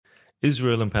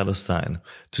Israel and Palestine,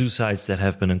 two sides that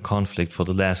have been in conflict for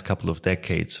the last couple of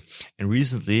decades. And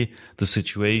recently, the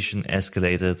situation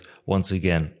escalated once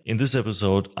again. In this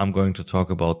episode, I'm going to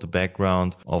talk about the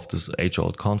background of this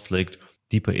age-old conflict,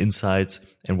 deeper insights,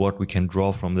 and what we can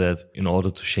draw from that in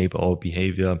order to shape our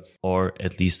behavior, or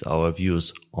at least our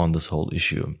views on this whole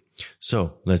issue.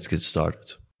 So, let's get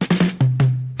started.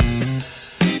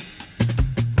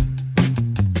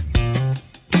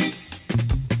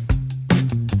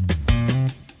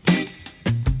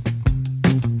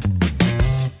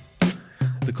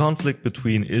 The conflict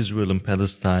between Israel and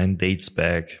Palestine dates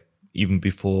back even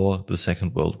before the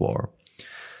Second World War.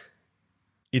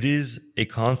 It is a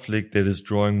conflict that is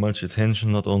drawing much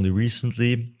attention, not only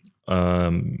recently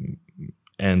and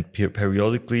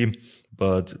periodically,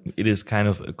 but it is kind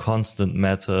of a constant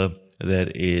matter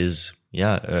that is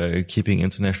keeping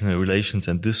international relations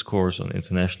and discourse on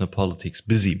international politics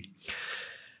busy.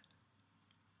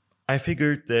 I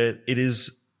figured that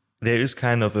there is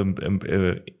kind of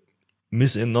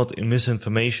not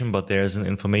misinformation, but there's an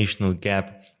informational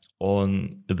gap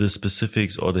on the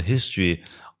specifics or the history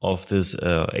of this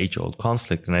age-old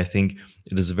conflict. And I think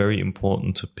it is very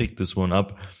important to pick this one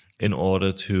up in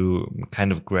order to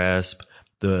kind of grasp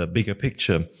the bigger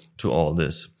picture to all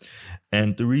this.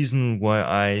 And the reason why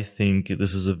I think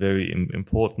this is a very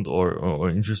important or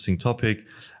interesting topic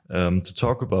to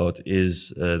talk about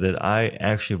is that I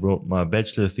actually wrote my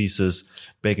bachelor thesis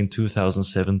back in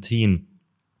 2017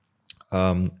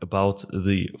 about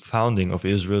the founding of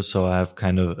Israel. So I have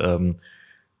kind of, a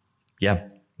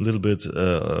little bit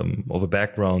of a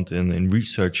background in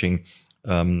researching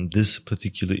this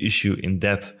particular issue in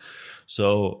depth.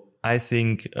 So I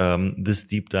think this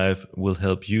deep dive will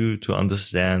help you to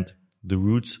understand the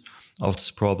roots of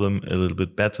this problem a little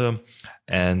bit better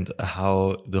and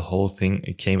how the whole thing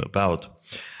came about.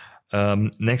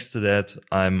 Next to that,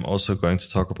 I'm also going to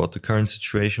talk about the current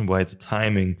situation, why the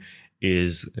timing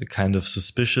is kind of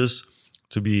suspicious,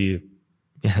 to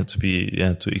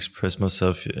express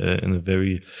myself in a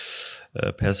very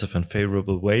passive and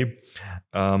favorable way.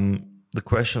 The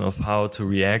question of how to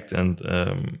react and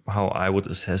how I would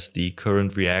assess the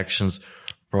current reactions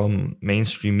from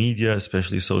mainstream media,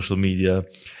 especially social media,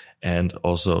 and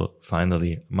also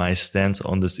finally my stance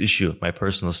on this issue, my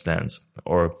personal stance,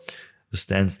 or the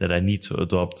stance that I need to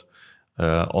adopt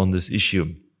on this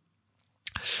issue.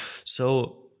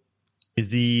 So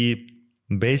the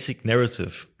basic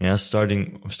narrative,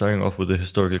 starting off with the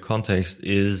historical context,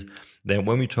 is that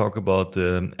when we talk about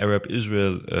the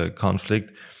Arab-Israel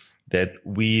conflict, that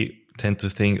we tend to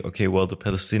think, okay, well, the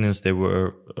Palestinians, they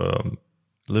were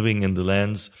living in the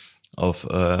lands of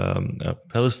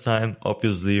Palestine,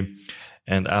 obviously,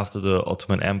 and after the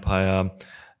Ottoman Empire,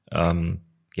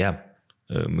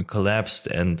 collapsed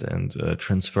and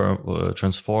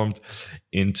transformed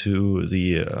into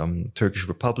the Turkish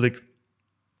Republic.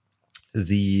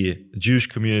 The Jewish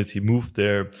community moved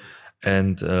there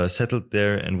and settled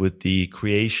there, and with the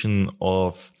creation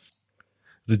of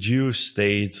the Jewish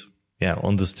state,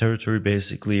 on this territory,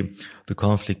 basically, the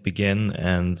conflict began,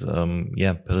 and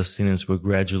Palestinians were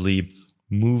gradually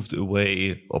moved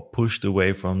away or pushed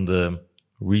away from the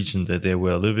region that they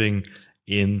were living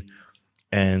in.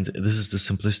 And this is the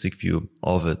simplistic view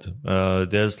of it.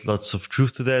 There's lots of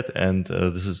truth to that, and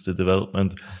this is the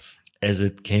development as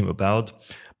it came about.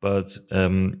 But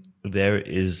there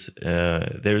is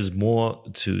more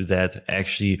to that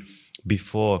actually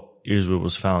before Israel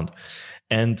was found.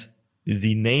 And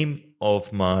the name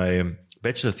of my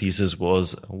bachelor thesis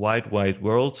was Wide, Wide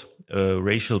World, a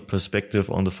racial perspective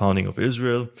on the founding of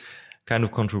Israel. Kind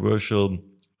of controversial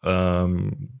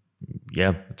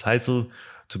title,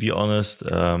 to be honest.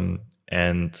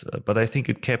 But I think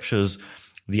it captures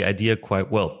the idea quite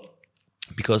well.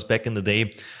 Because back in the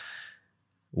day,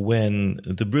 when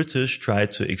the British tried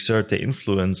to exert their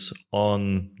influence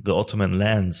on the Ottoman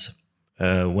lands,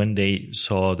 when they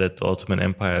saw that the Ottoman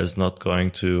Empire is not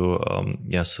going to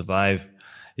survive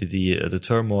the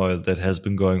turmoil that has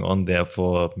been going on there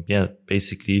for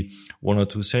basically 1 or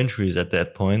 2 centuries at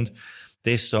that point,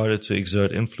 they started to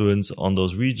exert influence on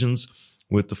those regions.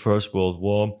 With the First World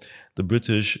War, the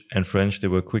British and French, they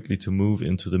were quickly to move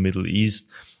into the Middle East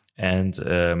and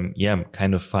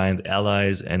kind of find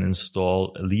allies and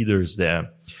install leaders there.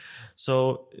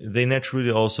 So they naturally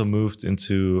also moved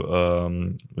into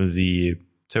the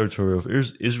territory of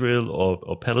Israel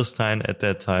or Palestine at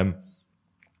that time,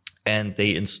 and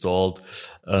they installed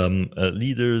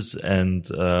leaders and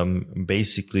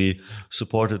basically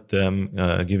supported them,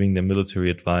 giving them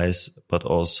military advice, but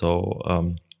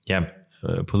also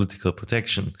political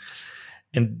protection.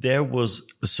 And there was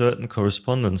a certain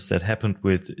correspondence that happened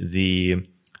with the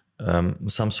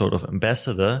some sort of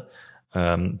ambassador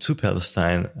to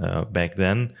Palestine back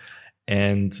then.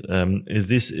 And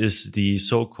this is the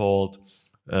so-called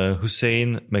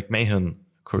Hussein McMahon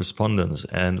correspondence.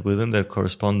 And within that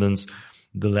correspondence,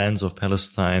 the lands of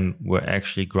Palestine were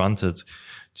actually granted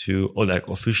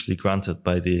officially granted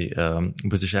by the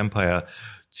British Empire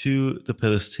to the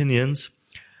Palestinians.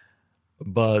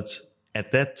 But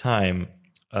at that time,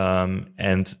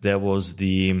 and there was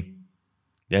the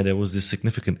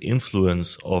significant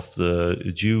influence of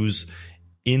the Jews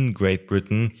in Great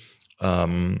Britain,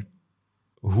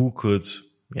 who could,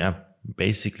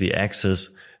 basically access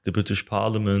the British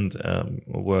Parliament,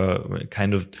 were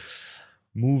kind of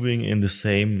moving in the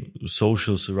same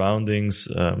social surroundings.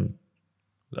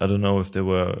 I don't know if they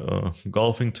were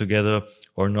golfing together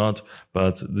or not,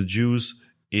 but the Jews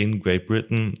in Great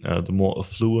Britain, the more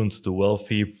affluent, the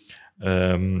wealthy,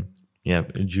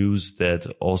 Jews that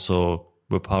also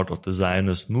were part of the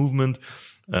Zionist movement,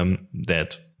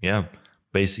 that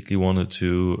basically wanted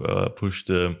to push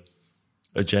the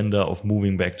agenda of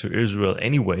moving back to Israel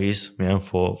anyways,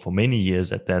 for many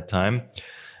years at that time.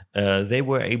 They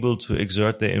were able to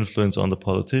exert their influence on the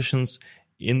politicians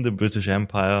in the British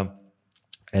Empire.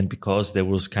 And because there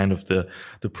was kind of the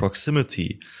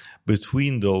proximity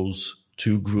between those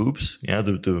two groups,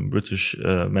 the British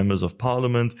members of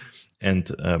Parliament and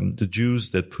the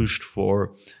Jews that pushed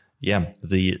for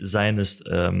the Zionist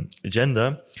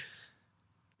agenda,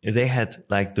 they had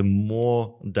like the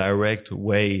more direct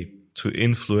way to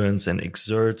influence and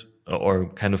exert or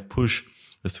kind of push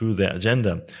through their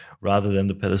agenda, rather than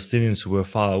the Palestinians who were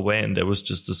far away. And there was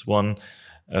just this one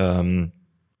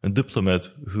a diplomat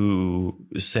who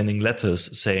is sending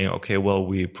letters saying, okay, well,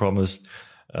 we promised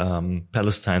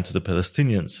Palestine to the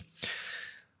Palestinians.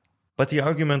 But the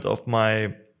argument of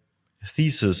my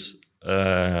thesis,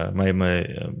 my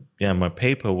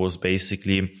paper was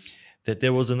basically that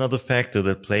there was another factor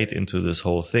that played into this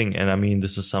whole thing. And I mean,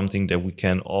 this is something that we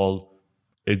can all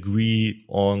agree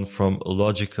on from a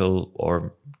logical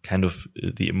or kind of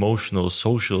the emotional,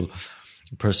 social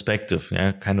perspective,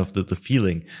 kind of the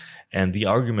feeling. And the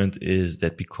argument is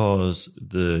that because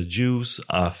the Jews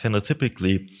are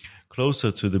phenotypically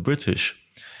closer to the British,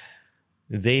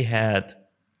 they had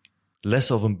less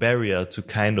of a barrier to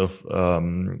kind of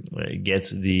get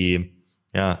the,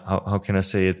 how can I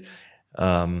say it,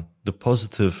 the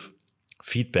positive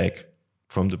feedback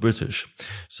from the British.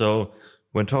 So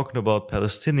when talking about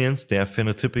Palestinians, they are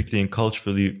phenotypically and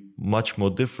culturally much more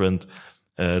different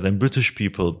than British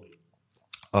people,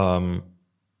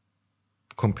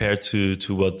 compared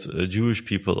to what Jewish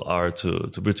people are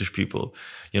to British people.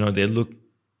 They look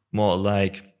more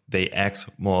alike, they act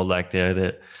more like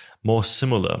they're more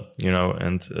similar,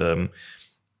 and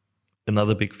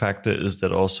another big factor is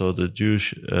that also the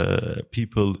Jewish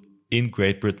people in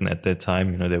Great Britain at that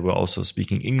time, they were also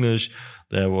speaking English.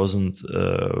 There wasn't,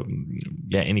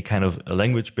 any kind of a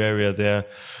language barrier there.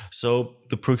 So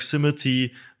the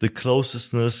proximity, the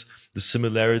closeness, the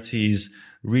similarities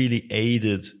really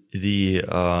aided the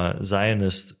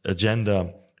Zionist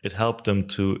agenda. It helped them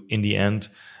to, in the end,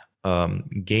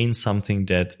 gain something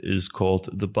that is called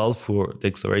the Balfour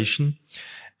Declaration.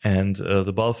 And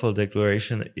the Balfour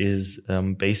Declaration is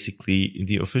basically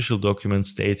the official document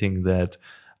stating that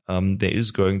there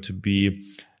is going to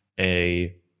be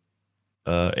an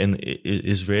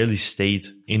Israeli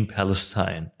state in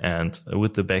Palestine, and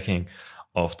with the backing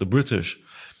of the British.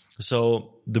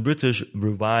 So the British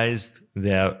revised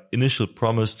their initial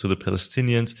promise to the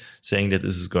Palestinians, saying that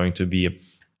this is going to be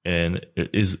an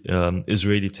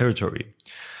Israeli territory.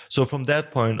 So from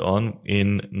that point on,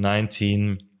 in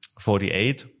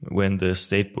 1948, when the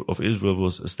State of Israel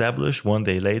was established, one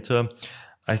day later,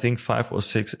 I think 5 or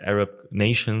 6 Arab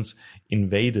nations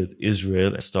invaded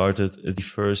Israel and started the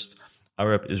first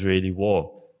Arab-Israeli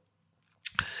war.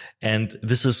 And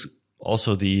this is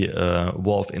also the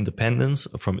War of Independence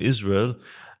from Israel,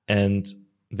 and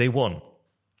they won.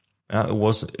 It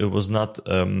was not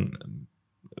a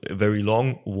very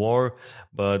long war,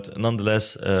 but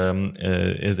nonetheless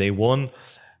they won,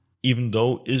 even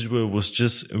though Israel was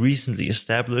just recently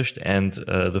established, and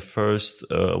the first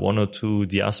 1 or 2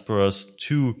 diasporas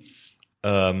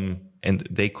and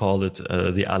they call it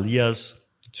the aliyahs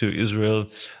to Israel,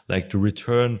 like the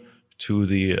return to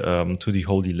the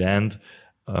Holy Land,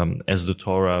 as the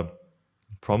Torah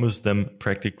promised them,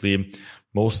 practically,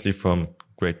 mostly from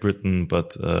Great Britain,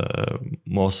 but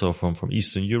more so from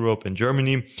Eastern Europe and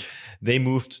Germany. They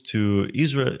moved to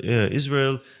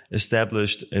Israel,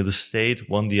 established the state.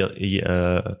 One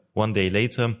day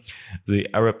later, the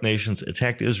Arab nations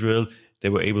attacked Israel. They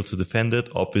were able to defend it,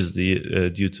 obviously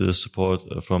due to the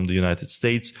support from the United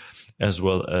States. as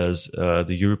well as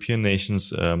the European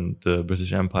nations, the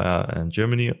British Empire and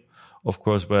Germany, of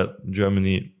course, but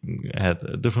Germany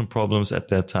had different problems at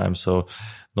that time, so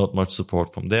not much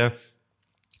support from there.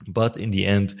 But in the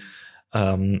end,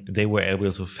 they were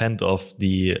able to fend off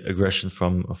the aggression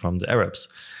from the Arabs.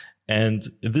 And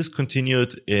this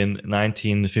continued in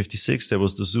 1956. There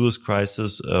was the Suez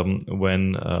Crisis,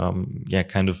 when,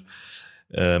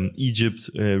 Egypt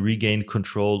regained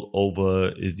control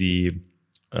over the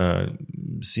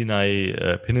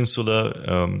Sinai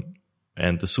Peninsula,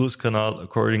 and the Suez Canal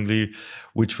accordingly,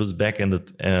 which was back in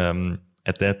the,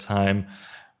 at that time,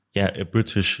 a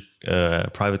British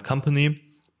private company.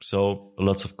 So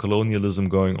lots of colonialism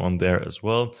going on there as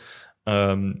well.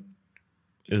 Then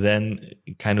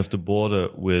kind of the border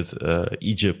with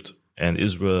Egypt and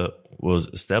Israel was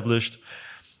established.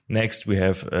 Next, we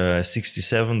have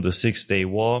 67, the 6-Day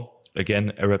War.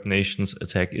 Again, Arab nations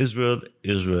attack Israel.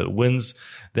 Israel wins.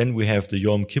 Then we have the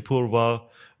Yom Kippur War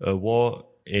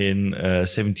in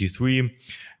 73.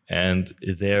 And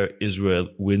there Israel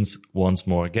wins once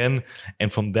more again.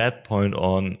 And from that point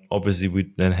on, obviously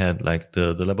we then had like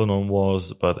the Lebanon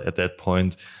wars. But at that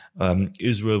point,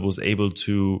 Israel was able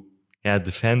to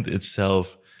defend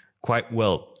itself quite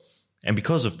well. And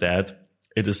because of that,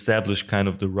 it established kind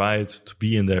of the right to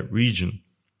be in that region.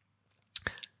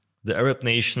 The Arab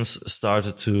nations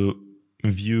started to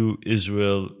view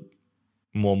Israel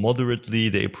more moderately.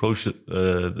 They approached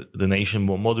the nation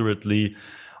more moderately.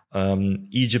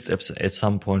 Egypt at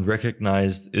some point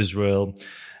recognized Israel.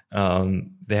 There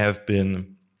have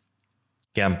been,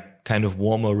 kind of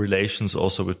warmer relations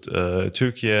also with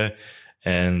Turkey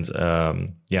and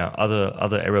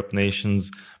other Arab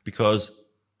nations, because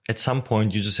at some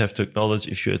point you just have to acknowledge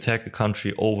if you attack a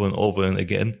country over and over and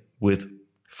again with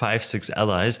 5-6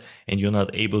 allies and you're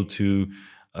not able to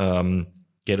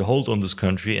get a hold on this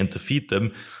country and defeat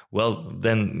them, well,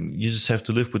 then you just have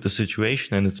to live with the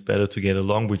situation, and it's better to get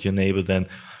along with your neighbor than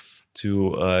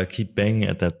to keep banging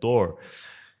at that door.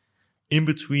 In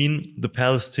between, the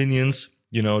Palestinians,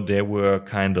 they were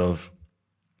kind of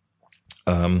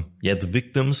the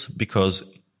victims, because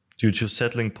due to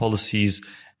settling policies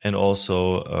and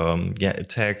also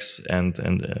attacks and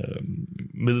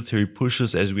military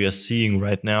pushes, as we are seeing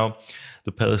right now,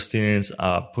 the Palestinians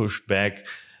are pushed back.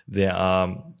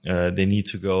 They need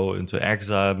to go into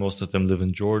exile. Most of them live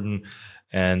in Jordan.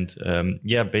 And,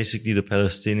 basically the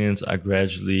Palestinians are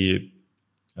gradually,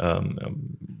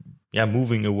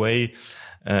 moving away,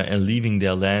 and leaving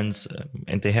their lands.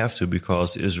 And they have to,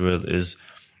 because Israel is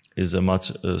a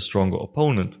much stronger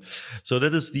opponent. So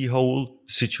that is the whole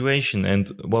situation. And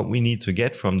what we need to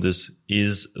get from this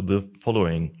is the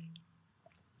following.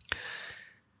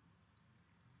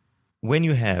 When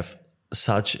you have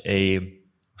such a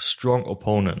strong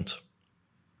opponent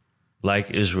like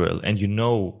Israel, and you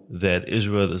know that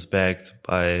Israel is backed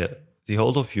by the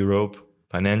whole of Europe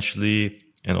financially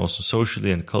and also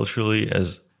socially and culturally,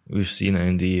 as we've seen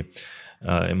in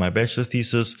my bachelor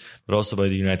thesis, but also by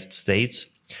the United States,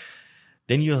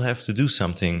 then you'll have to do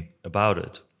something about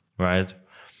it, right?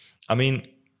 I mean,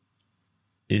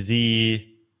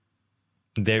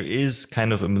 there is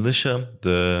kind of a militia,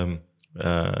 the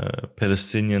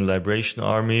Palestinian Liberation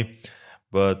Army,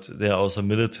 but there are also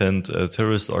militant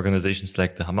terrorist organizations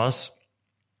like the Hamas.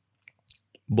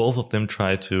 Both of them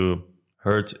try to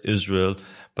hurt Israel,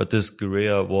 but this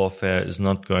guerrilla warfare is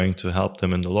not going to help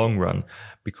them in the long run,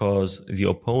 because the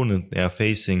opponent they are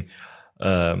facing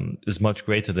is much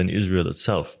greater than Israel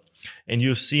itself. And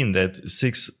you've seen that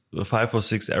 5 or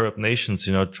 6 Arab nations,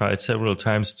 tried several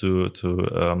times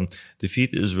to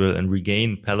defeat Israel and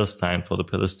regain Palestine for the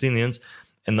Palestinians,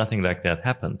 and nothing like that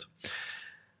happened.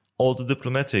 All the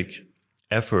diplomatic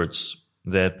efforts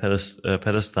that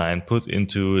Palestine put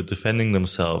into defending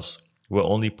themselves were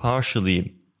only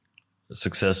partially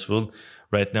successful.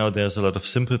 Right now, there's a lot of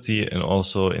sympathy, and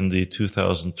also in the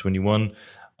 2021,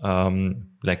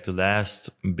 like the last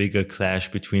bigger clash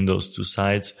between those two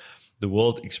sides, the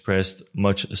world expressed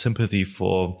much sympathy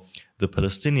for the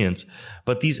Palestinians.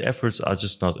 But these efforts are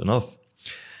just not enough.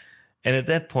 And at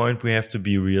that point, we have to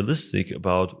be realistic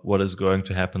about what is going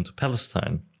to happen to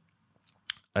Palestine.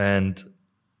 And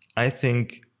I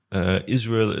think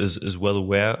Israel is well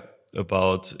aware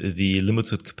about the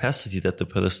limited capacity that the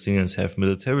Palestinians have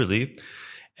militarily,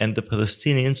 and the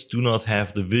Palestinians do not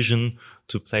have the vision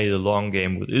to play the long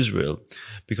game with Israel,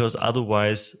 because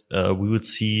otherwise we would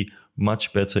see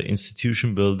much better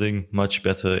institution building, much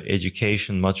better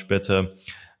education, much better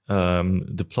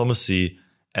diplomacy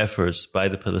efforts by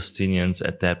the Palestinians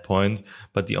at that point.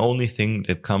 But the only thing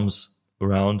that comes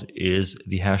around is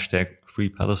the hashtag Free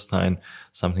Palestine,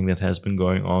 something that has been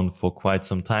going on for quite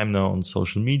some time now on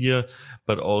social media,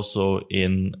 but also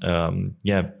in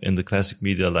the classic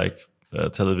media like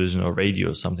television or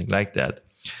radio, something like that.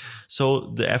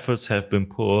 So the efforts have been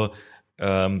poor.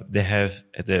 There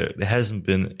hasn't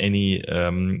been any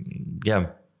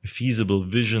feasible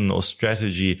vision or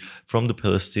strategy from the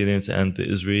Palestinians, and the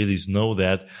Israelis know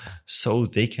that, so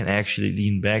they can actually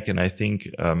lean back. And I think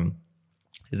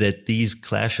that these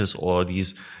clashes or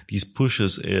these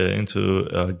pushes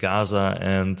into Gaza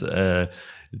and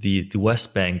the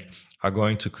West Bank are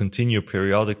going to continue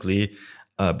periodically,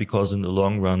 because in the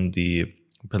long run the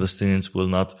Palestinians will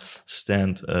not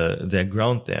stand their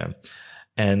ground there.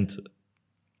 And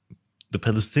the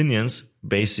Palestinians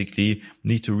basically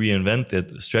need to reinvent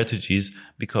their strategies,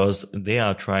 because they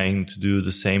are trying to do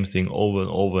the same thing over and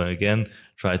over again,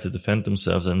 try to defend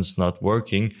themselves, and it's not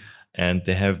working. And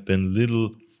there have been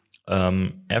little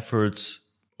efforts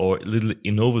or little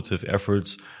innovative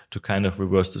efforts to kind of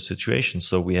reverse the situation.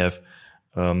 So we have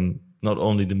not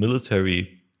only the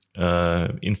military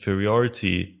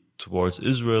inferiority towards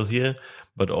Israel here,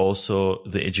 but also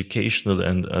the educational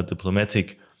and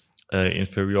diplomatic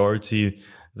inferiority,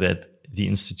 that the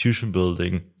institution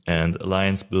building and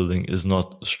alliance building is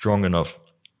not strong enough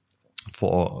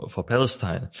for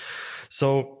Palestine.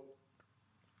 So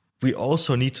we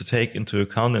also need to take into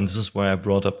account, and this is why I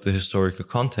brought up the historical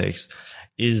context,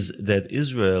 is that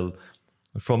Israel,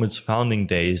 from its founding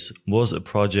days, was a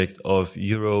project of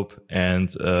Europe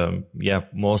and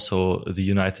more so the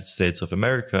United States of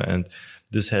America, and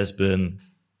this has been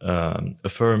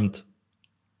affirmed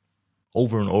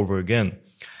over and over again.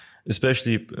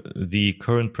 Especially the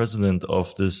current president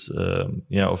of this,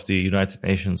 of the United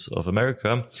Nations of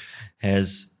America,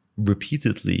 has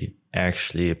repeatedly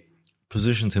actually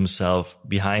positioned himself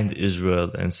behind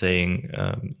Israel and saying,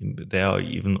 there are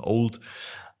even old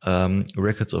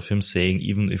records of him saying,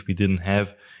 even if we didn't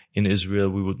have in Israel,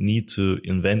 we would need to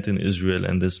invent in Israel.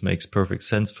 And this makes perfect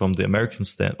sense from the American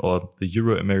or the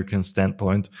Euro-American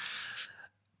standpoint,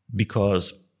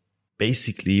 because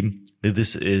basically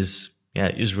this is,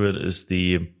 Israel is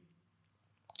the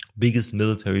biggest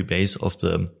military base of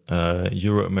the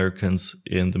Euro-Americans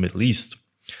in the Middle East.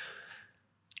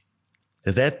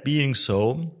 That being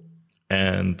so,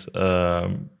 and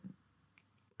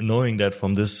knowing that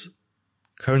from this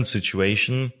current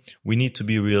situation, we need to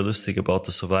be realistic about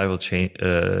the survival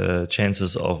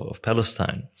chances of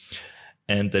Palestine,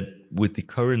 and that with the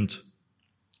current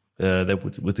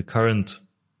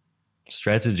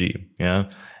strategy,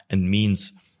 and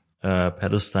means,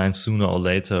 Palestine sooner or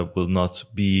later will not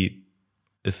be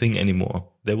a thing anymore.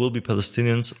 There will be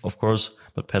Palestinians, of course,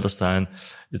 but Palestine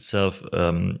itself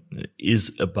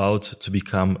is about to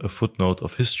become a footnote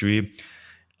of history,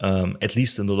 at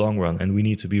least in the long run, and we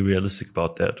need to be realistic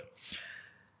about that.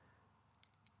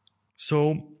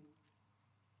 So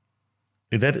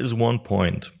that is one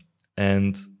point,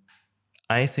 and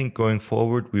I think going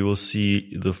forward we will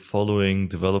see the following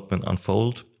development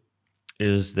unfold,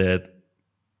 is that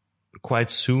quite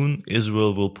soon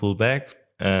Israel will pull back,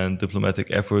 and diplomatic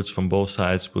efforts from both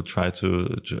sides will try to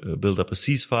build up a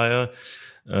ceasefire.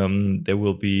 There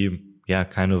will be,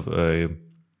 kind of a,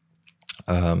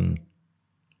 I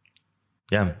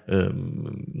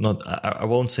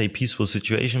won't say peaceful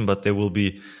situation, but there will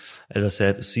be, as I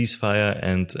said, a ceasefire,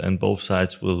 and both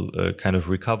sides will kind of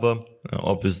recover.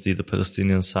 Obviously, the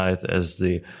Palestinian side, as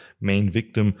the main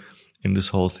victim in this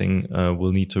whole thing,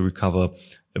 will need to recover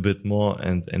a bit more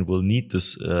and will need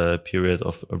this period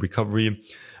of recovery.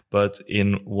 But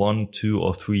in 1, 2,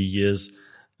 or 3 years,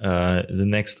 the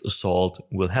next assault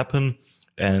will happen,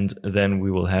 and then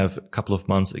we will have a couple of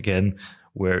months again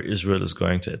where Israel is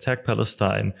going to attack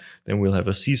Palestine. Then we'll have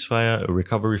a ceasefire, a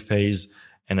recovery phase,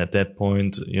 and at that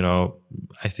point,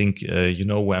 I think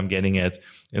where I'm getting at.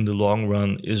 In the long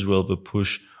run, Israel will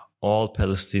push all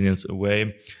Palestinians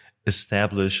away,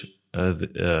 establish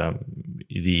the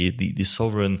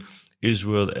sovereign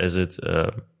Israel as it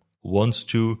wants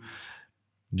to,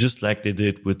 just like they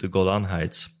did with the Golan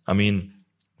Heights. I mean,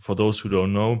 for those who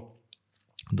don't know,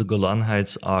 the Golan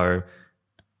Heights are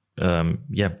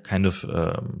kind of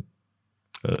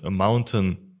a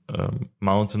mountainous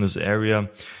area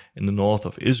in the north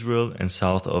of Israel and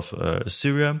south of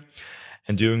Syria.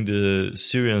 And during the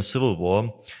Syrian civil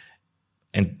war,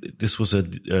 and this was a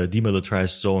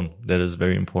demilitarized zone, that is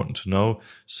very important to know.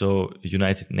 So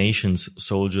United Nations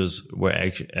soldiers were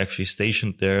actually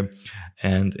stationed there,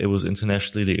 and it was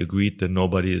internationally agreed that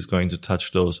nobody is going to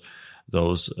touch those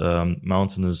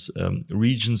mountainous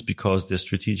regions, because they're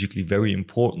strategically very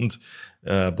important,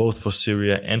 both for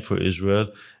Syria and for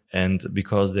Israel. And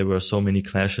because there were so many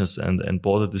clashes and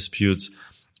border disputes,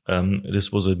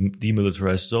 this was a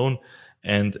demilitarized zone.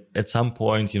 And at some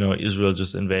point, Israel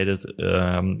just invaded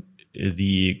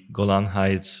the Golan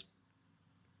Heights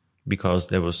because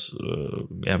there was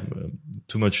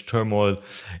too much turmoil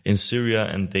in Syria,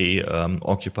 and they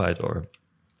occupied or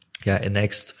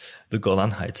annexed the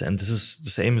Golan Heights. And this is the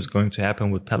same is going to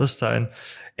happen with Palestine.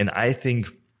 And I think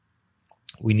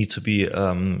we need to be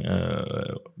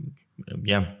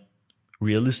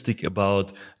realistic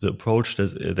about the approach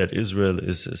that Israel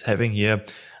is having here.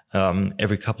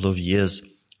 Every couple of years,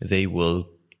 they will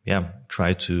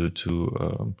try to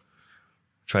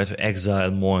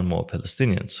exile more and more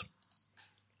Palestinians.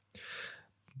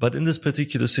 But in this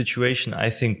particular situation, I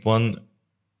think one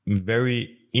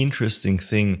very interesting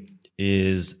thing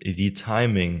is the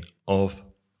timing of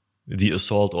the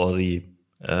assault or the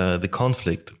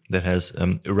conflict that has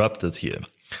erupted here.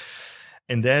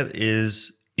 And that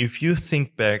is, if you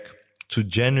think back to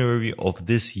January of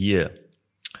this year,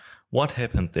 what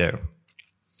happened there?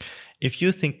 If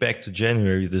you think back to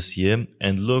January this year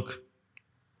and look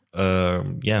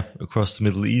across the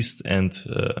Middle East and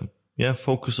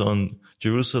focus on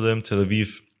Jerusalem, Tel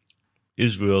Aviv,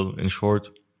 Israel, in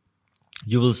short,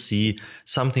 you will see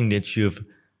something that you've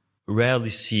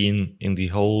rarely seen in the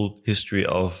whole history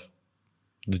of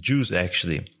the Jews,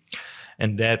 actually.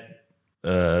 And that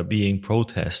being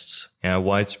protests,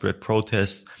 widespread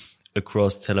protests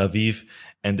across Tel Aviv.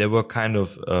 And they were kind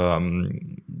of,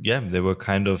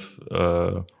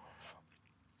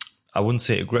 I wouldn't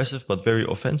say aggressive, but very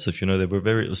offensive. They were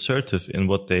very assertive in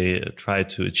what they tried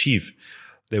to achieve.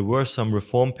 There were some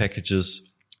reform packages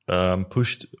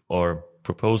pushed or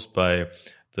proposed by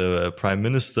the Prime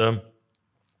Minister,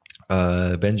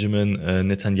 Benjamin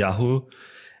Netanyahu,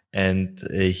 and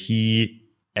he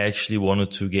actually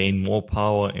wanted to gain more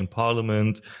power in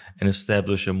parliament and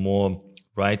establish a more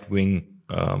right-wing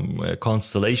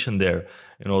constellation there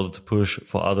in order to push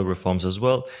for other reforms as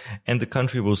well. And the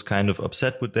country was kind of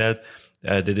upset with that.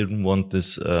 They didn't want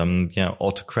this,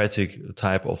 autocratic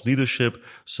type of leadership.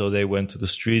 So they went to the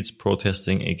streets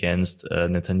protesting against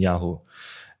Netanyahu.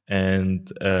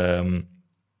 And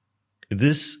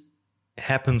this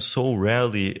happens so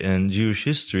rarely in Jewish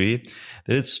history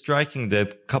that it's striking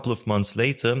that a couple of months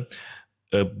later,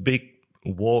 a big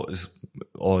war is,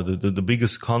 or the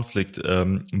biggest conflict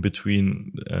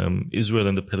between Israel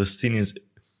and the Palestinians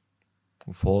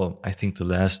for, I think, the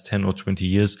last 10 or 20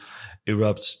 years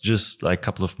erupts just like a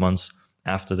couple of months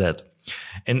after that.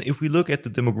 And if we look at the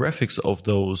demographics of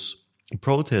those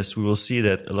protests, we will see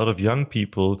that a lot of young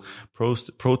people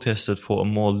protested for a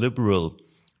more liberal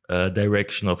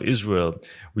direction of Israel,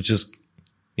 which is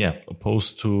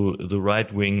opposed to the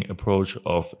right-wing approach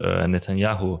of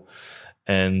Netanyahu.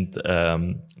 And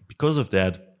because of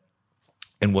that,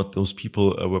 and what those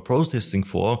people were protesting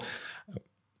for,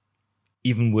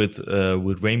 even with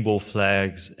rainbow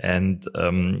flags and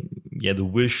the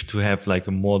wish to have like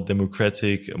a more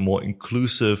democratic, a more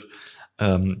inclusive,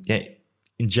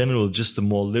 in general, just a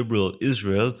more liberal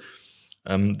Israel,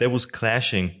 that was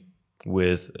clashing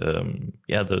with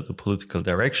the political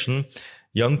direction,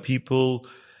 young people,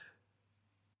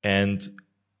 and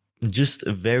just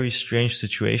a very strange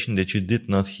situation that you did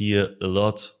not hear a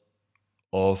lot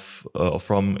of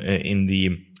from in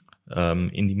the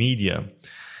media.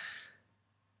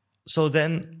 So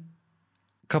then,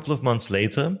 a couple of months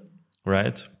later,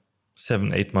 right,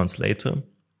 7-8 months later,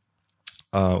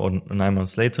 or 9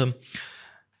 months later,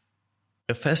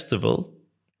 a festival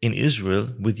in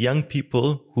Israel with young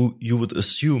people who you would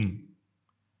assume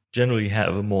generally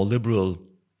have a more liberal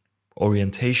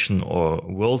orientation or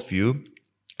worldview,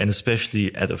 and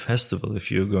especially at a festival,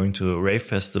 if you're going to a rave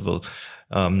festival,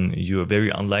 you are very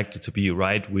unlikely to be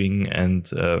right-wing and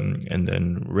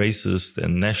racist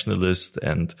and nationalist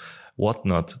and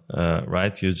whatnot,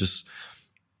 right? You're just,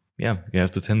 you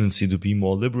have the tendency to be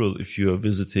more liberal if you're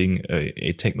visiting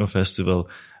a techno festival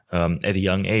at a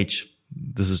young age.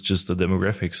 This is just the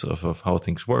demographics of how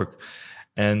things work.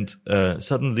 And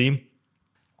suddenly,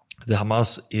 the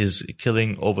Hamas is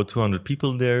killing over 200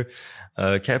 people there,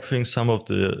 capturing some of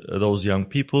those young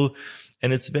people.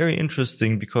 And it's very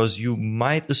interesting because you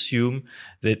might assume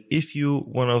that if you're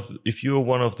one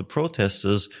of the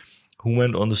protesters who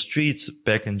went on the streets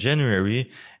back in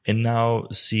January and now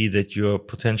see that your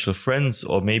potential friends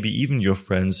or maybe even your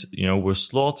friends, were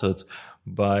slaughtered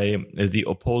by the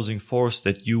opposing force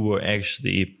that you were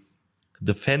actually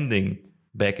defending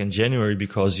back in January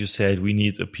because you said we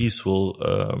need a peaceful,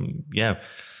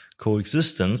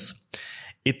 coexistence,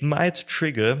 it might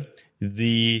trigger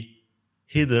the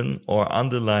hidden or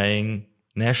underlying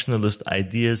nationalist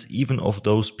ideas even of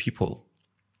those people.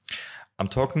 I'm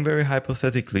talking very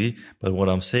hypothetically, but what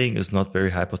I'm saying is not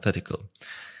very hypothetical.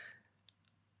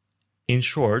 In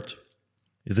short,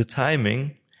 the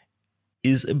timing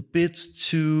is a bit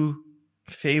too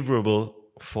favorable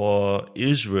for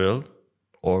Israel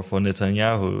or for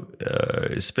Netanyahu,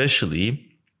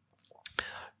 especially,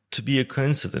 to be a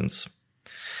coincidence.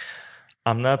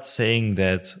 I'm not saying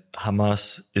that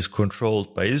Hamas is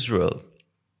controlled by Israel,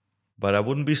 but I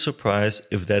wouldn't be surprised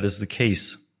if that is the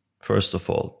case, first of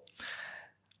all.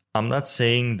 I'm not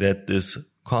saying that this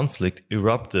conflict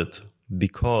erupted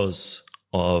because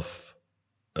of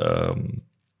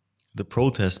the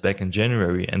protest back in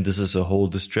January, and this is a whole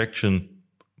distraction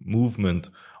movement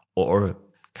or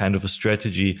kind of a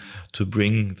strategy to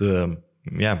bring the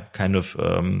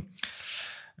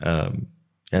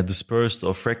dispersed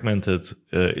or fragmented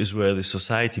Israeli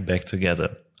society back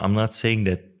together. I'm not saying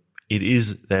that it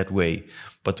is that way,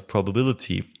 but the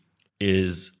probability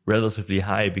is relatively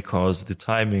high because the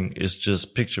timing is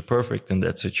just picture perfect in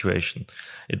that situation.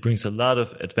 It brings a lot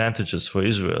of advantages for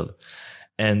Israel.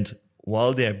 And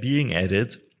while they're being at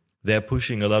it, they're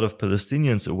pushing a lot of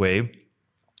Palestinians away.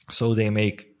 So they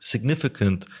make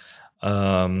significant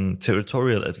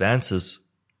territorial advances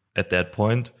at that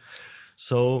point.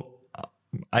 So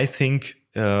I think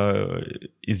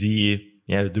the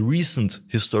recent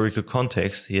historical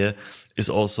context here is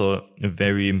also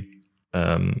very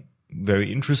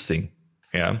interesting.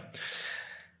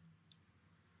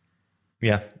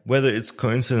 Whether it's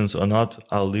coincidence or not,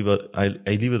 I leave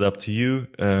it up to you.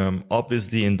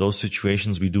 Obviously, in those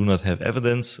situations, we do not have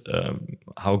evidence.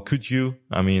 How could you?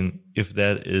 I mean, if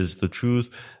that is the truth,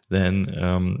 then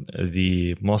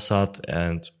the Mossad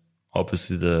and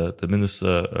obviously the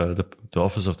minister, the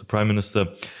office of the prime minister,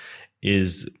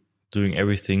 is doing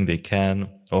everything they can,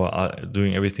 or are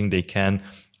doing everything they can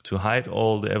to hide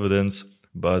all the evidence.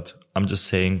 But I'm just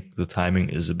saying the timing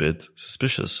is a bit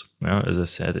suspicious, as I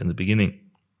said in the beginning.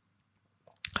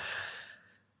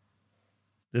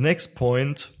 The next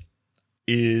point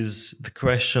is the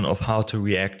question of how to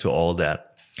react to all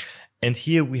that. And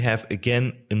here we have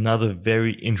again another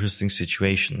very interesting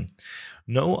situation.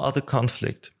 No other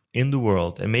conflict in the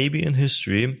world, and maybe in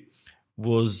history,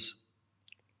 was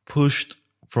pushed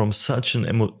from such an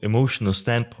emotional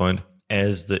standpoint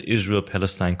as the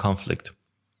Israel-Palestine conflict.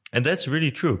 And that's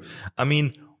really true. I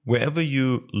mean, wherever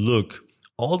you look,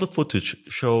 all the footage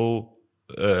show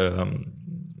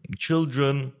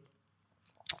children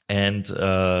and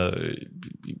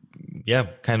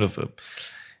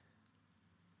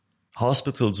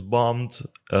hospitals bombed,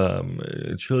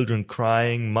 children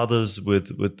crying, mothers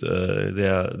with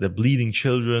their bleeding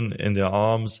children in their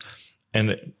arms,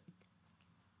 and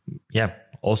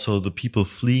also the people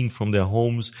fleeing from their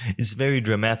homes. It's very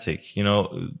dramatic.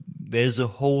 There's a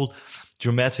whole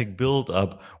dramatic build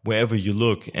up wherever you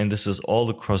look. And this is all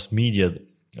across media,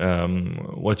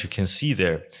 what you can see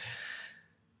there.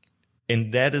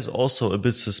 And that is also a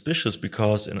bit suspicious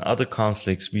because in other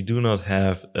conflicts, we do not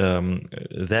have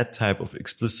that type of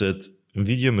explicit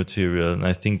video material. And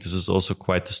I think this is also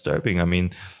quite disturbing. I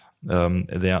mean,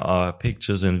 there are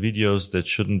pictures and videos that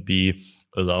shouldn't be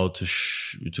allowed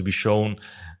to be shown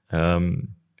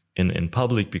in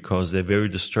public because they're very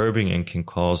disturbing and can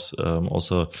cause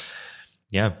also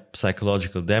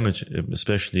psychological damage,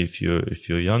 especially if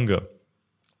you're younger.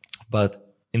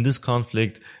 But in this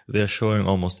conflict, they're showing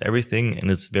almost everything,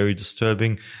 and it's very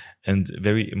disturbing and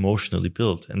very emotionally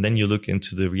built. And then you look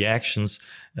into the reactions,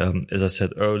 as I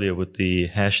said earlier, with the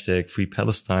hashtag Free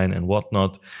Palestine and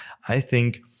whatnot. I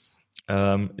think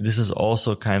this is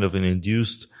also kind of an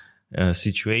induced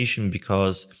situation,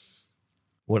 because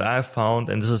what I found,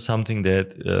 and this is something that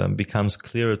becomes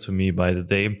clearer to me by the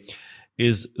day,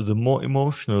 is the more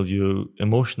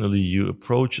emotionally you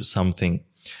approach something,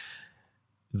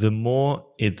 the more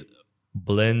it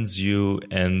blends you,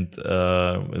 and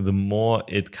the more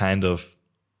it kind of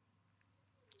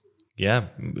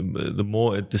the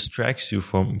more it distracts you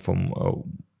from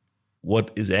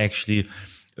what is actually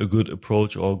a good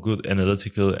approach or good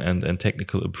analytical and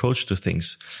technical approach to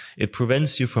things. It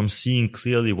prevents you from seeing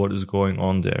clearly what is going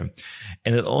on there.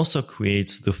 And it also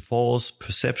creates the false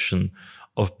perception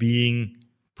of being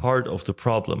part of the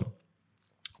problem.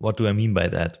 What do I mean by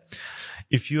that?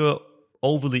 If you're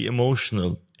overly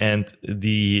emotional and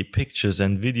the pictures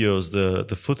and videos,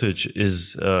 the footage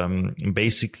is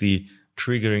basically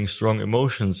triggering strong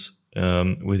emotions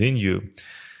within you,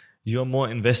 you're more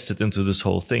invested into this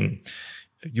whole thing.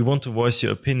 You want to voice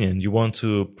your opinion. You want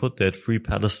to put that Free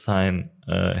Palestine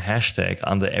hashtag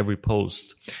under every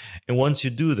post. And once you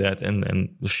do that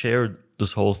and share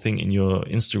this whole thing in your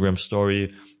Instagram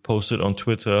story, post it on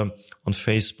Twitter, on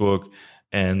Facebook,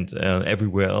 and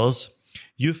everywhere else,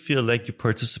 you feel like you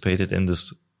participated in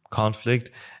this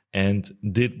conflict and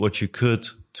did what you could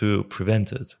to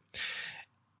prevent it.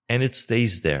 And it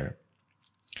stays there.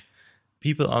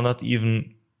 People are not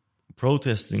even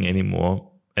protesting anymore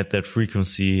at that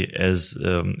frequency as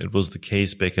it was the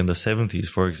case back in the 70s,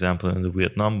 for example, in the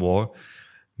Vietnam War.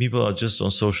 People are just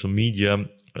on social media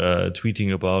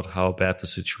tweeting about how bad the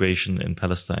situation in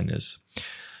Palestine is.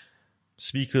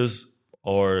 Speakers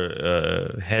or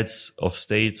heads of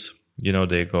states,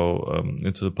 they go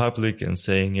into the public and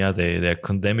saying, they're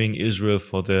condemning Israel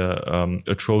for their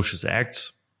atrocious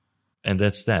acts. And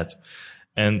that's that.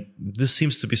 And this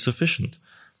seems to be sufficient.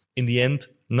 In the end,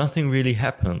 nothing really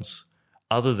happens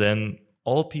other than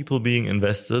all people being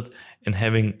invested and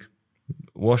having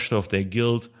washed off their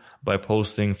guilt by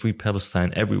posting Free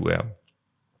Palestine everywhere.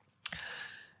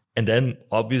 And then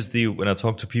obviously when I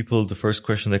talk to people, the first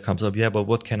question that comes up, but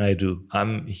what can I do?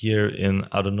 I'm here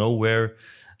out of nowhere,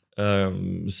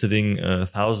 sitting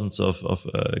thousands of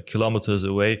kilometers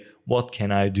away. What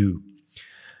can I do?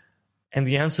 And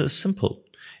the answer is simple.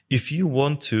 If you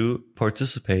want to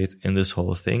participate in this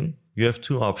whole thing, you have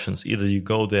two options. Either you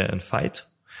go there and fight,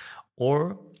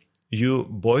 or you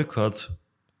boycott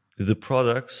the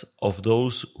products of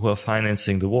those who are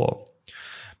financing the war.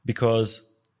 Because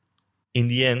in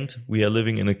the end, we are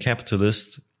living in a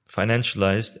capitalist,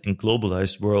 financialized and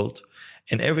globalized world,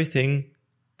 and everything,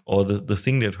 or the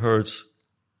thing that hurts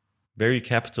very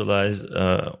capitalized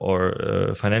or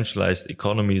financialized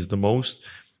economies the most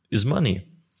is money.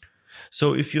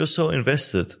 So if you're so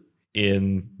invested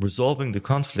in resolving the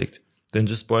conflict, then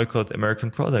just boycott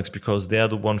American products because they are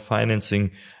the one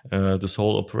financing this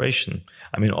whole operation.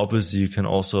 I mean, obviously you can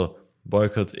also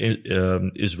boycott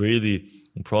Israeli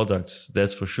products,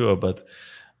 that's for sure. But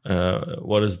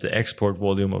what is the export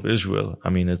volume of Israel? I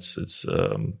mean, it's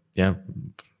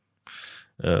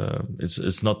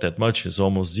not that much. It's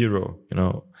almost zero,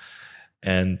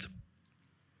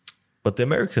 but the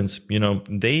Americans,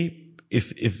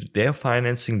 if they're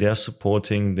financing, they're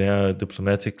supporting, they're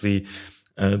diplomatically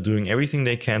doing everything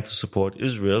they can to support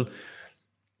Israel.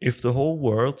 If the whole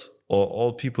world or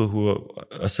all people who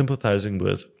are sympathizing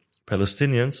with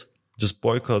Palestinians just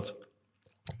boycott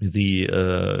the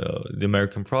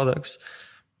American products,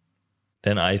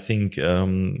 then I think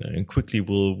quickly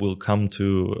we'll come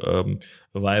to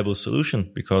a viable solution,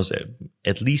 because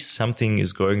at least something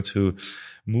is going to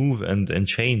move and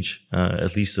change,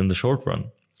 at least in the short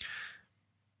run.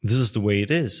 This is the way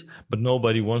it is, but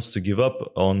nobody wants to give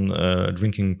up on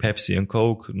drinking Pepsi and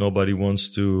Coke. Nobody wants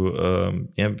to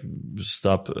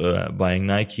stop buying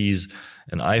Nikes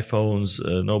and iPhones.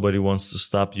 Nobody wants to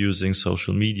stop using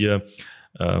social media,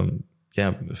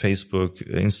 Facebook,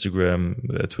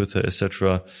 Instagram, Twitter,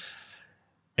 etc.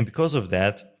 And because of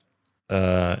that,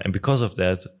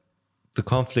 the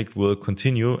conflict will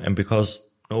continue. And because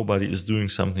nobody is doing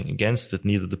something against it,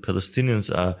 neither the Palestinians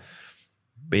are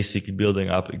basically building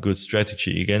up a good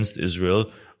strategy against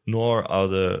Israel, nor are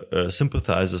the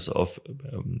sympathizers of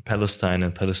Palestine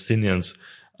and Palestinians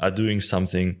are doing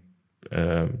something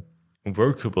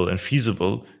workable and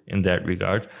feasible in that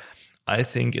regard. I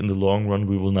think in the long run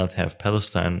we will not have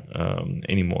Palestine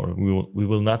anymore. We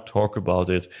will not talk about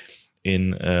it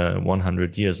in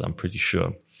 100 years, I'm pretty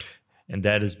sure. And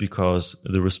that is because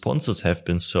the responses have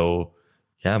been so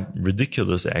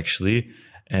ridiculous actually,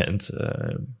 and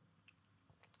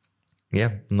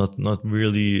not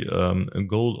really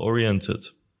goal oriented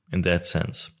in that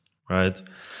sense, right?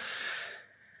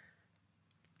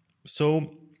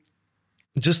 So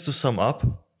just to sum up,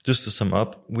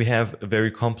 we have a very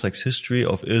complex history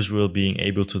of Israel being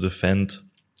able to defend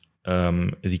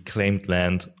the claimed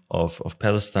land of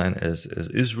Palestine as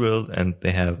Israel, and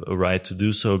they have a right to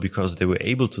do so because they were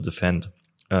able to defend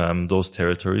those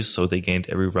territories. So they gained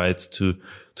every right to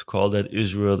call that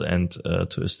Israel and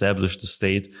to establish the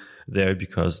state there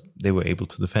because they were able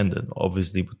to defend it,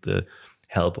 obviously with the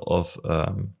help of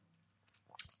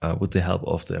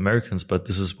the Americans. But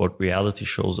this is what reality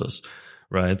shows us,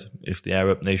 right? If the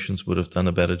Arab nations would have done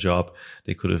a better job,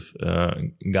 they could have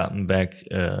gotten back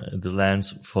the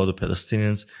lands for the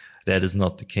Palestinians. That is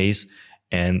not the case.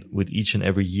 And with each and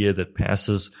every year that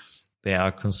passes, they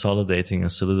are consolidating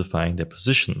and solidifying their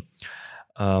position.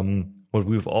 What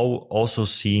we've also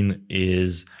seen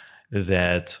is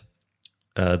that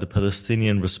the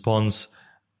Palestinian response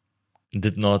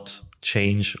did not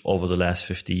change over the last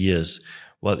 50 years.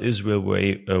 While Israel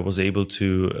was able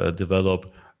to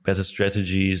develop better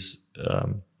strategies,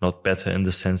 not better in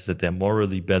the sense that they're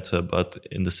morally better, but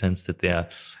in the sense that they are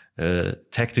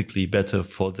tactically better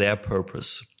for their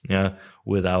purpose,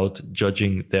 without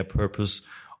judging their purpose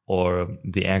or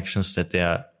the actions that they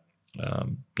are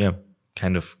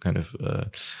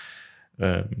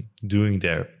doing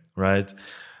there, right?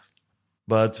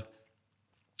 But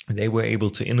they were able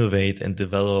to innovate and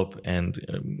develop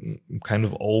and kind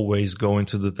of always go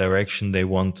into the direction they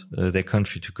want their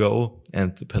country to go.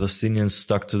 And the Palestinians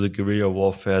stuck to the guerrilla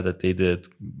warfare that they did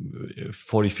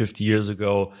 40, 50 years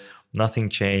ago. Nothing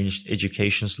changed.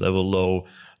 Education's level low,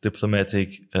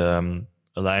 diplomatic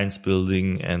alliance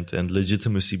building and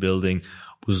legitimacy building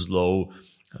was low.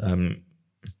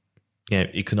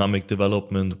 Economic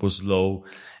development was low.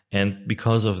 And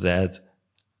because of that,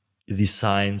 the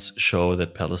signs show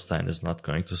that Palestine is not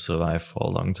going to survive for a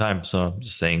long time. So I'm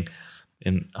just saying,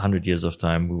 in 100 years of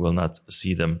time, we will not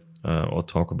see them or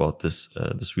talk about this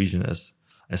region as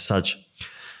such.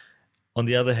 On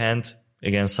the other hand,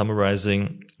 again,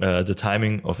 summarizing, the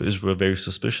timing of Israel very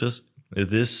suspicious.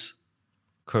 This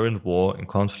current war and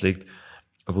conflict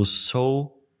was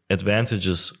so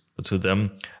advantageous to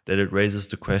them that it raises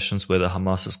the questions whether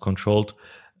Hamas is controlled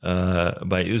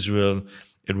by Israel.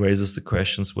 It raises the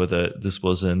questions whether this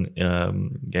was an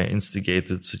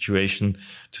instigated situation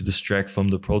to distract from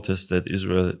the protests that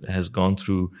Israel has gone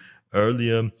through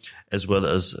earlier, as well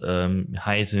as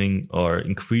heightening or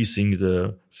increasing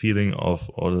the feeling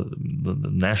of or the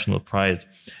national pride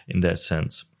in that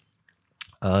sense.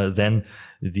 Then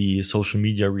the social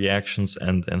media reactions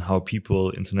and how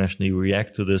people internationally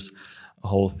react to this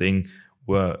whole thing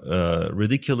were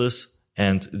ridiculous,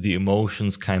 and the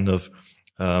emotions kind of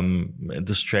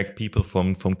distract people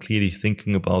from clearly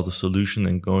thinking about the solution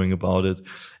and going about it,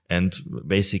 and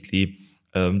basically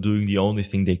doing the only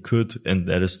thing they could, and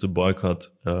that is to boycott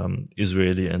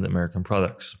Israeli and American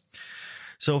products.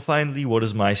 So finally, what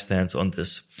is my stance on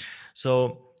this?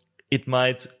 So it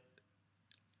might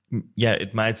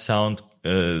sound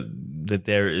that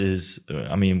there is,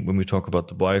 when we talk about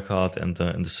the boycott and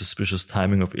the suspicious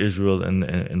timing of Israel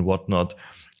and whatnot,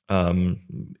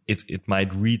 it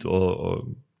might read or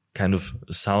kind of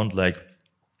sound like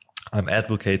I'm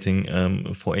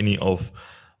advocating for any of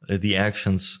the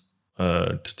actions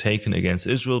to taken against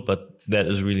Israel, but that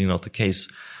is really not the case.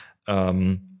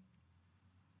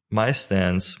 My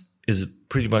stance is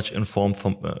pretty much informed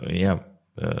from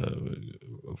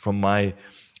my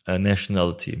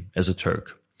nationality as a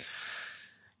Turk.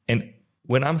 And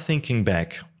when I'm thinking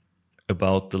back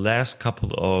about the last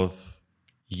couple of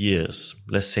years,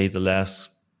 let's say the last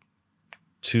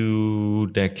 2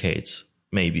 decades,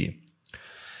 maybe,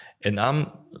 and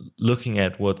I'm looking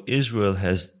at what Israel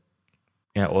has,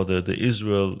 or the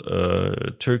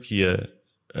Israel-Turkey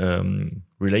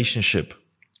relationship,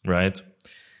 right?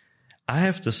 I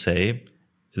have to say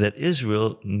that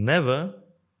Israel never,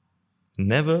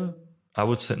 I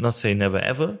would say, not say never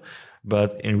ever,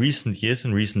 but in recent years,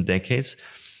 in recent decades,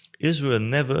 Israel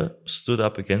never stood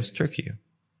up against Turkey,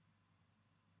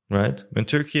 right? When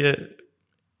Turkey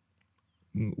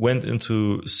went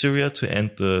into Syria to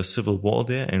end the civil war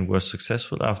there and were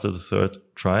successful after the third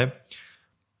try,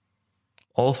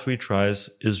 all 3 tries,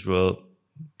 Israel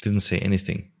didn't say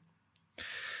anything.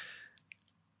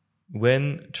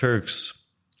 When Turks,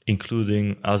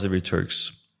 including Azeri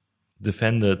Turks,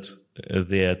 defended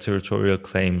their territorial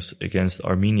claims against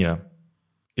Armenia,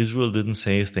 Israel didn't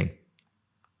say anything.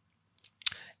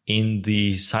 In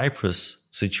the Cyprus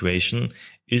situation,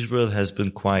 Israel has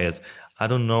been quiet. I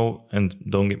don't know, and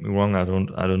don't get me wrong, I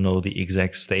don't know the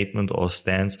exact statement or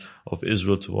stance of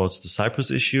Israel towards the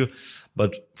Cyprus issue,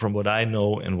 but from what I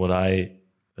know and what I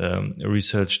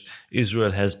researched,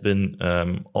 Israel has been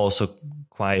also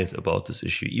quiet about this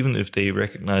issue, even if they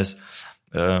recognize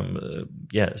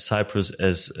Cyprus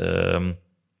as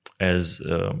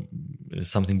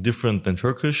something different than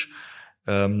Turkish.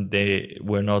 They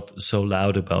were not so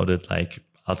loud about it like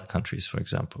other countries, for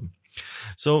example.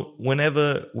 So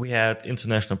whenever we had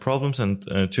international problems, and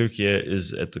Turkey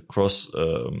is at the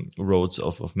crossroads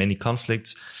of many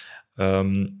conflicts,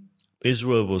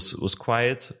 Israel was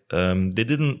quiet. They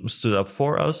didn't stood up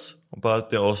for us, but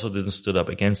they also didn't stood up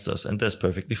against us, and that's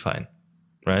perfectly fine,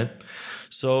 right?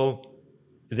 So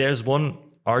there's one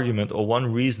argument or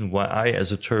one reason why I,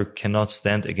 as a Turk, cannot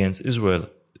stand against Israel.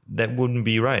 That wouldn't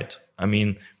be right.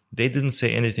 They didn't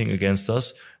say anything against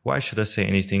us. Why should I say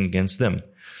anything against them?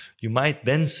 You might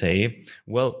then say,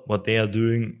 well, what they are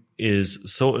doing is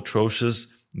so atrocious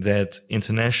that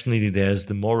internationally there's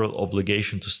the moral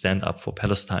obligation to stand up for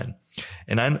Palestine.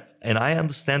 And I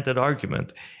understand that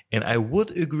argument. And I would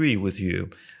agree with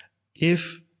you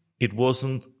if it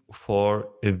wasn't for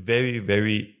a very,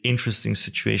 very interesting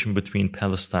situation between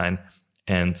Palestine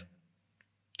and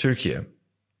Turkey.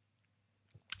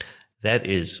 That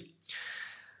is,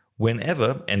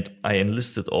 whenever, and I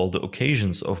enlisted all the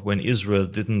occasions of when Israel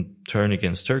didn't turn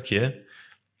against Turkey,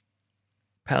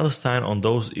 Palestine on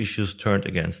those issues turned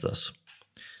against us.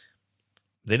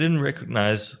 They didn't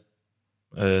recognize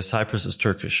Cyprus as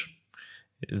Turkish.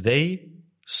 They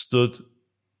stood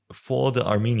for the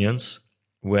Armenians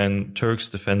when Turks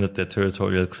defended their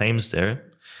territorial claims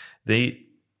there. They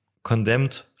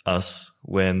condemned us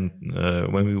when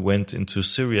we went into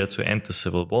Syria to end the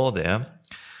civil war there.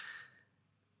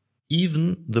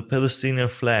 Even the Palestinian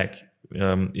flag,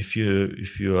 if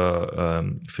you are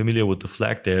familiar with the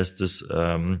flag, there's this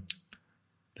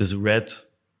red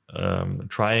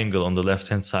triangle on the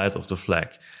left-hand side of the flag.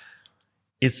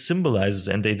 It symbolizes,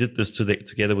 and they did this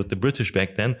together with the British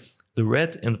back then, the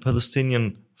red in the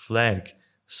Palestinian flag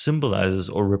symbolizes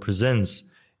or represents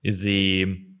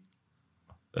the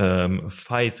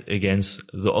fight against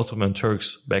the Ottoman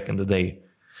Turks back in the day.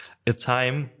 A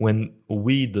time when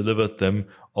we delivered them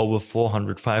over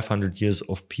 400, 500 years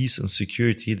of peace and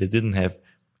security. They didn't have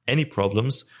any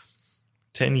problems.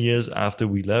 10 years after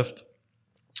we left,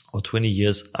 or 20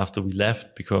 years after we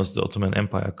left, because the Ottoman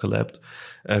Empire collapsed,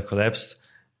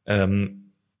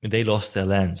 they lost their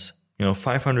lands.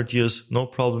 500 years, no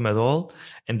problem at all.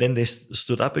 And then they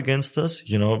stood up against us.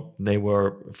 They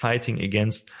were fighting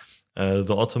against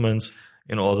the Ottomans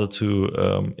in order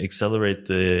to accelerate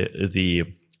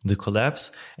the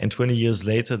collapse. And 20 years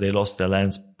later, they lost their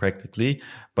lands practically.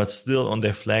 But still on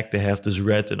their flag, they have this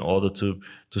red in order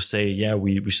to say, yeah,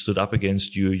 we stood up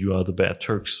against you. You are the bad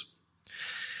Turks.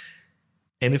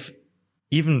 And if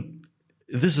even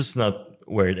this is not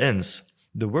where it ends,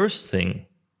 the worst thing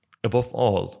above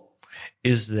all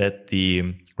is that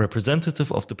the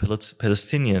representative of the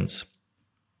Palestinians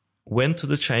went to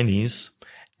the Chinese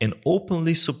and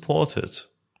openly supported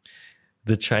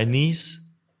the Chinese,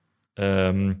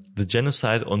 the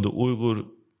genocide on the Uyghur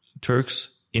Turks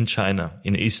in China,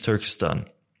 in East Turkestan.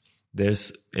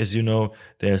 There's, as you know,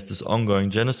 there's this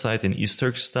ongoing genocide in East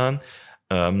Turkestan,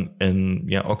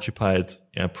 occupied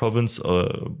province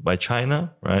by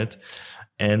China, right?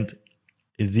 And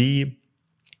the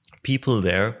people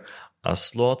there are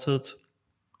slaughtered,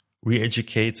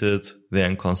 re-educated, they're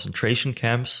in concentration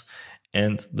camps,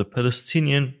 and the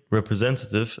Palestinian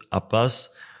representative, Abbas,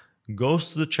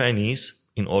 goes to the Chinese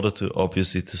in order to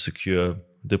obviously to secure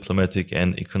diplomatic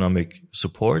and economic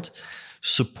support,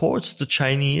 supports the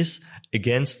Chinese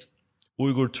against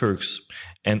Uyghur Turks.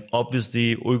 And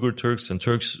obviously Uyghur Turks and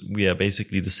Turks, we are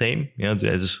basically the same. They're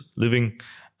just living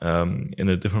in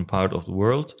a different part of the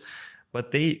world.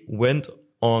 But they went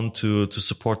on to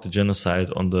support the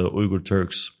genocide on the Uyghur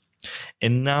Turks.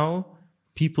 And now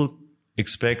people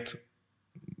expect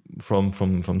from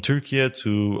Turkey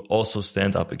to also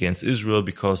stand up against Israel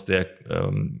because they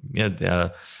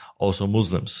are also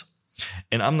Muslims.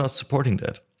 And I'm not supporting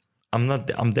that.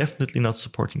 I'm definitely not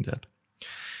supporting that.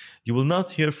 You will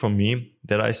not hear from me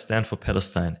that I stand for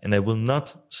Palestine, and I will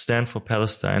not stand for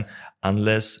Palestine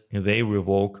unless they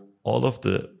revoke all of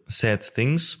the said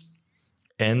things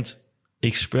and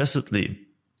expressly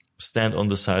stand on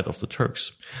the side of the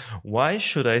Turks. Why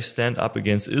should I stand up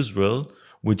against Israel,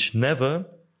 which never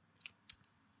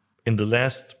in the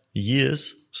last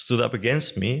years stood up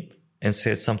against me and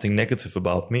said something negative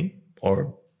about me,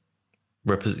 or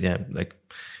like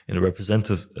in a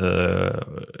representative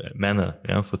manner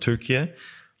for Turkey?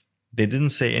 They didn't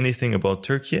say anything about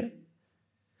Turkey,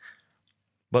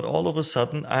 but all of a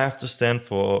sudden I have to stand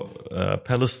for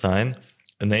Palestine,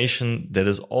 a nation that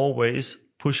is always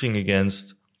pushing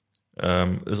against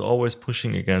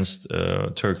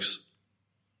Turks.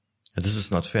 And this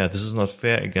is not fair. This is not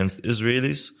fair against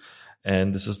Israelis,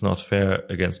 and this is not fair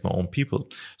against my own people.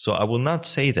 So I will not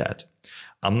say that.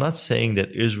 I'm not saying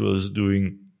that Israel is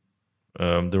doing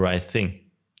the right thing.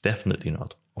 Definitely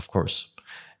not. Of course.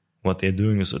 What they're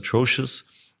doing is atrocious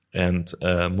and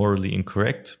morally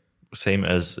incorrect, same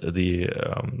as the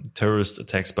terrorist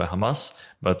attacks by Hamas.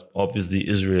 But obviously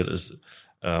Israel is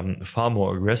far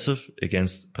more aggressive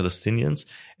against Palestinians.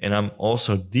 And I'm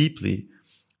also deeply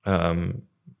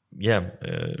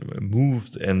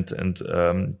moved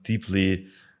and deeply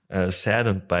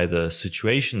saddened by the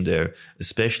situation there,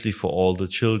 especially for all the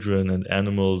children and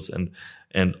animals and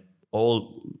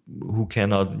all who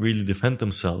cannot really defend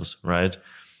themselves, right?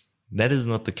 That is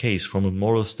not the case from a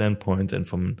moral standpoint and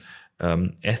from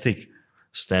ethic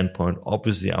standpoint.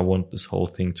 Obviously, I want this whole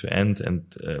thing to end,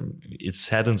 and it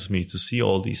saddens me to see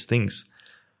all these things.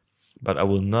 But I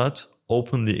will not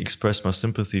openly express my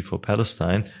sympathy for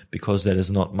Palestine because that is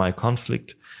not my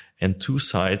conflict, and two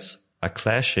sides are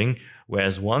clashing,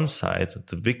 whereas one side,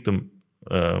 the victim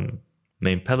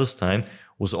named Palestine,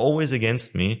 was always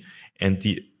against me, and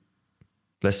the,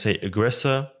 let's say,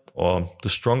 aggressor or the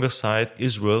stronger side,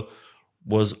 Israel,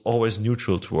 was always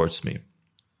neutral towards me.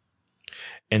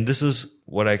 And this is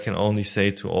what I can only say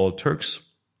to all Turks.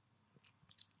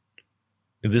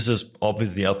 This is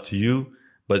obviously up to you,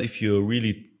 but if you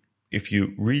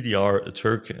really are a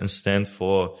Turk and stand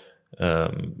for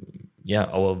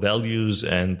our values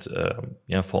and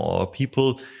for our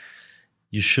people,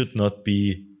 you should not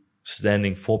be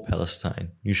standing for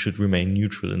Palestine. You should remain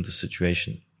neutral in the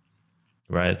situation,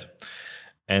 right?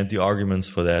 And the arguments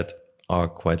for that are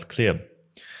quite clear.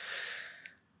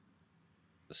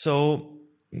 So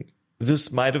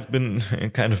this might have been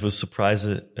kind of a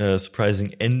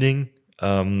surprising ending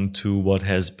to what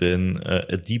has been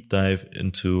a deep dive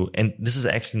into, and this is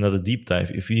actually not a deep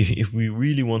dive. If we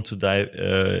really want to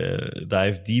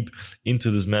dive deep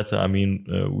into this matter, I mean,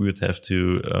 we would have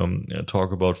to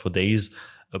talk about for days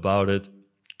about it.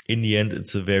 In the end,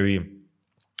 it's a very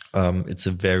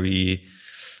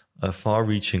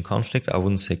far-reaching conflict. I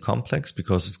wouldn't say complex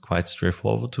because it's quite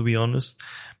straightforward, to be honest.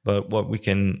 But what we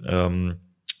can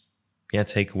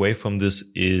take away from this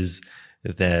is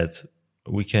that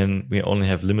we only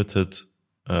have limited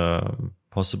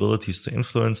possibilities to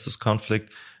influence this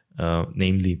conflict,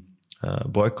 namely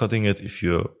boycotting it if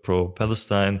you're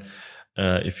pro-Palestine.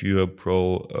 If you're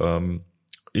pro-Israel,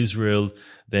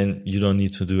 then you don't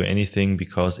need to do anything,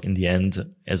 because in the end,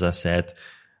 as I said,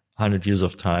 100 years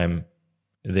of time,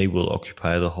 they will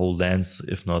occupy the whole lands,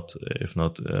 if not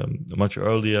much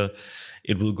earlier.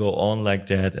 It will go on like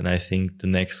that, and I think the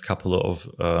next couple of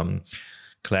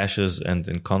clashes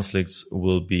and conflicts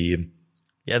will be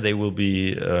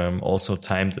also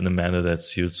timed in a manner that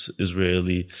suits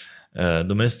Israeli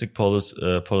domestic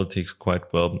politics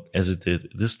quite well, as it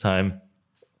did this time.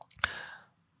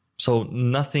 So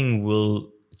nothing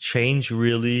will change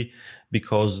really,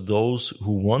 because those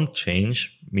who want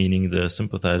change, meaning the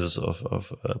sympathizers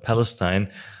of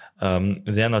Palestine,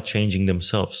 they're not changing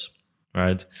themselves,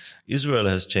 right? Israel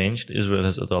has changed. Israel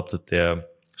has adopted their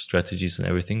strategies and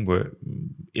everything. We're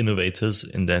innovators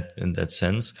in that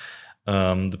sense.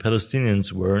 The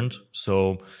Palestinians weren't.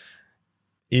 So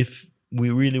if we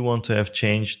really want to have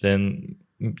change, then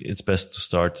it's best to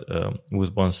start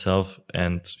with oneself.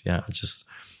 And I just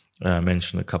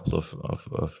mention a couple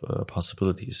of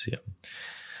possibilities here.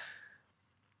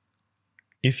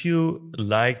 If you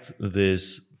liked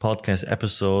this podcast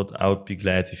episode, I would be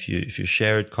glad if you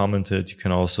share it, comment it. You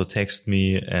can also text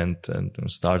me and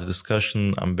start a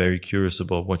discussion. I'm very curious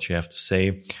about what you have to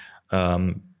say.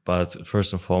 But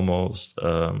first and foremost,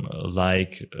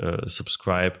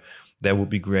 subscribe. That would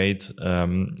be great.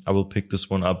 I will pick this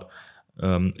one up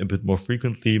a bit more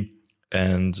frequently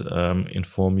and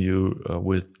inform you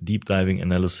with deep diving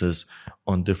analysis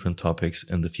on different topics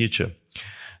in the future.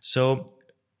 So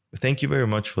thank you very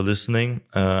much for listening.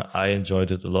 I enjoyed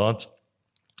it a lot,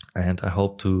 and I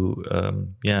hope to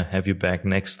have you back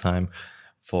next time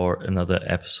for another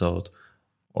episode,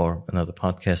 or another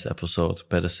podcast episode,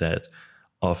 better said,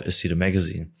 of Esida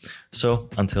Magazine. So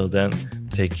until then,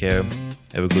 take care,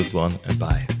 have a good one, and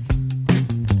bye.